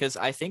 man, because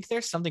I think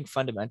there's something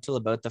fundamental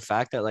about the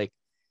fact that, like,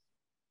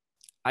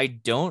 I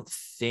don't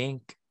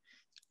think,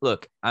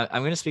 look, I'm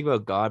going to speak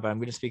about God, but I'm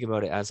going to speak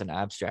about it as an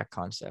abstract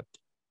concept.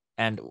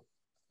 And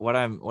what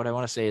I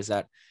want to say is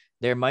that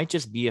there might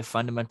just be a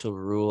fundamental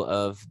rule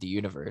of the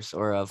universe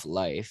or of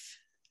life,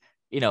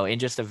 you know, in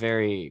just a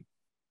very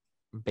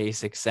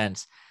basic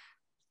sense,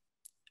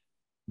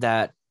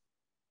 that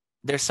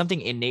there's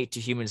something innate to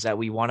humans that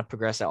we want to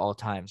progress at all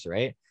times,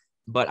 right?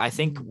 But I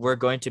think we're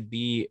going to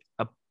be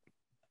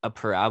a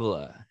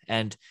parabola,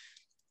 and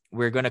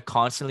we're going to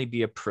constantly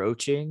be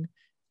approaching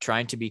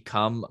trying to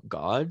become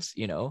gods,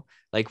 you know,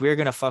 like we're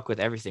going to fuck with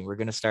everything. We're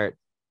going to start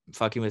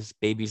fucking with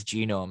babies'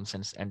 genomes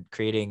and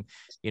creating,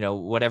 you know,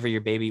 whatever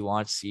your baby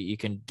wants, you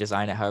can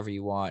design it however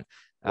you want.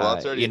 Well,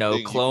 that's already You know, a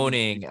thing.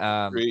 cloning.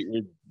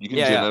 You can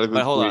yeah, genetically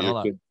but hold create on.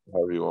 your kid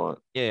however you want.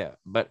 Yeah,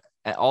 but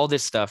all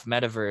this stuff,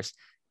 metaverse,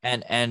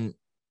 and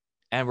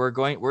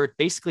we're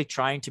basically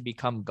trying to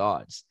become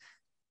gods.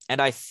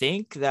 And I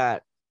think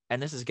that,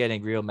 and this is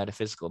getting real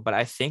metaphysical, but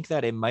I think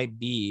that it might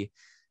be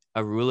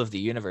a rule of the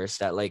universe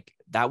that, like,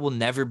 that will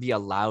never be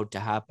allowed to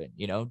happen,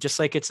 you know, just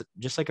like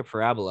a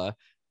parabola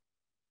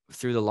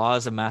through the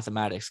laws of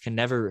mathematics can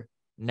never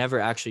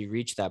actually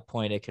reach that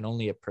point. It can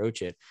only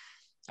approach it.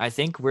 I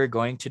think we're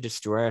going to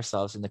destroy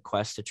ourselves in the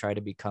quest to try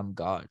to become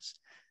gods,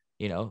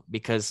 you know,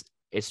 because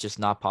it's just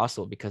not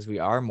possible, because we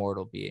are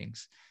mortal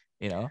beings,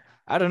 you know.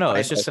 I don't know,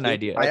 it's just an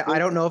idea. I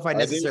don't know if I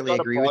necessarily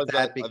gotta agree with pause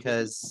that, that.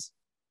 because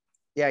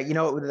yeah, you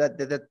know,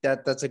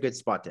 that's a good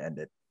spot to end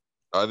it.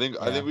 I think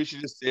Yeah. we should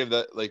just save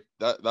that, like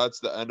that's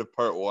the end of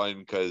part one,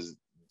 because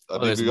I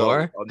think There's we got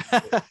more.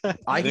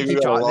 I can think we keep got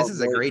a talking. lot This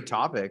is a more- great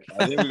topic.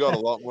 I think we got a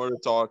lot more to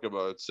talk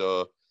about.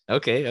 So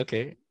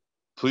Okay.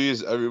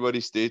 please, everybody,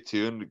 stay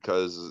tuned,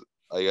 because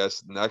I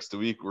guess next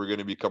week we're going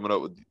to be coming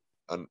out with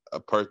a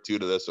part 2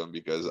 to this one,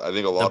 because I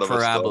think a lot The of us still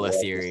have a parabola lot to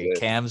theory, say.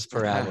 Cam's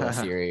parabola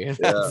theory.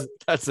 Yeah,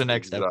 That's the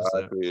next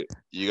episode. Exactly.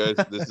 You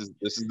guys, this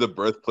is the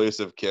birthplace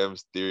of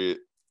Cam's theory.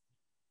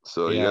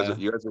 So Yeah.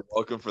 you guys are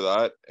welcome for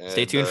that. And,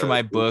 Stay tuned for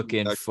my stay book tuned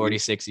in next week.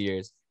 46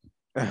 years.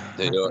 There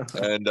you go.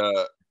 And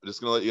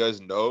just gonna let you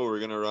guys know, we're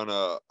gonna run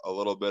a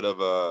little bit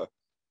of a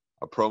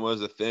promo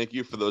as a thank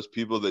you for those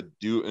people that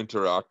do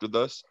interact with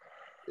us.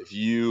 If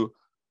you,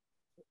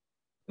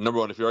 number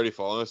one, if you're already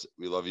following us,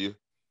 we love you.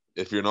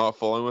 If you're not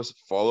following us,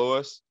 follow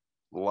us,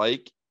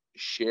 like,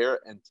 share,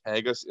 and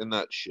tag us in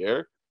that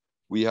share.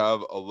 We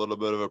have a little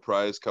bit of a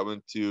prize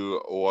coming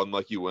to one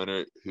lucky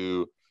winner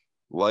who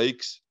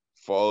likes,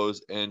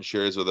 follows, and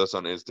shares with us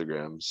on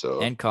Instagram.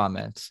 So And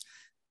comments.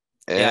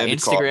 and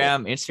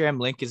Instagram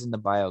link is in the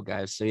bio,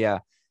 guys. So yeah.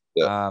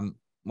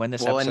 When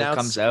this episode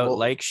comes out,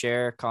 like,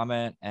 share,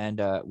 comment, and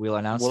we'll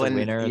announce the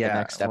winner the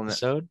next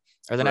episode,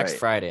 or the next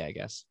Friday, I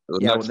guess.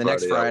 The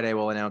next Friday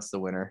we'll announce the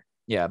winner.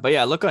 Yeah, but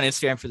yeah, look on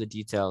Instagram for the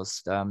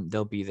details.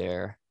 They'll be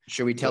there.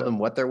 Should we tell them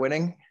what they're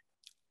winning?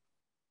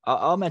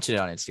 I'll mention it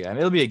on Instagram.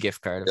 It'll be a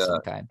gift card of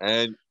some kind.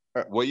 And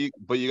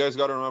you guys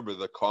got to remember,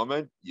 the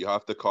comment, you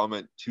have to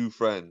comment 2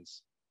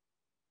 friends.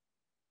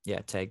 Yeah,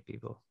 tag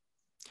people.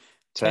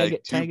 Tag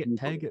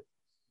it.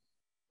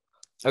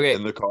 Okay.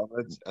 In the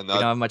comments, and we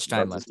don't have much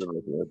time left.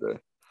 Right,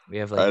 We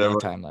have no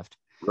time left.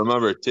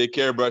 Remember, take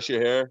care, brush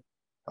your hair.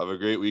 Have a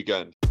great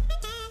weekend.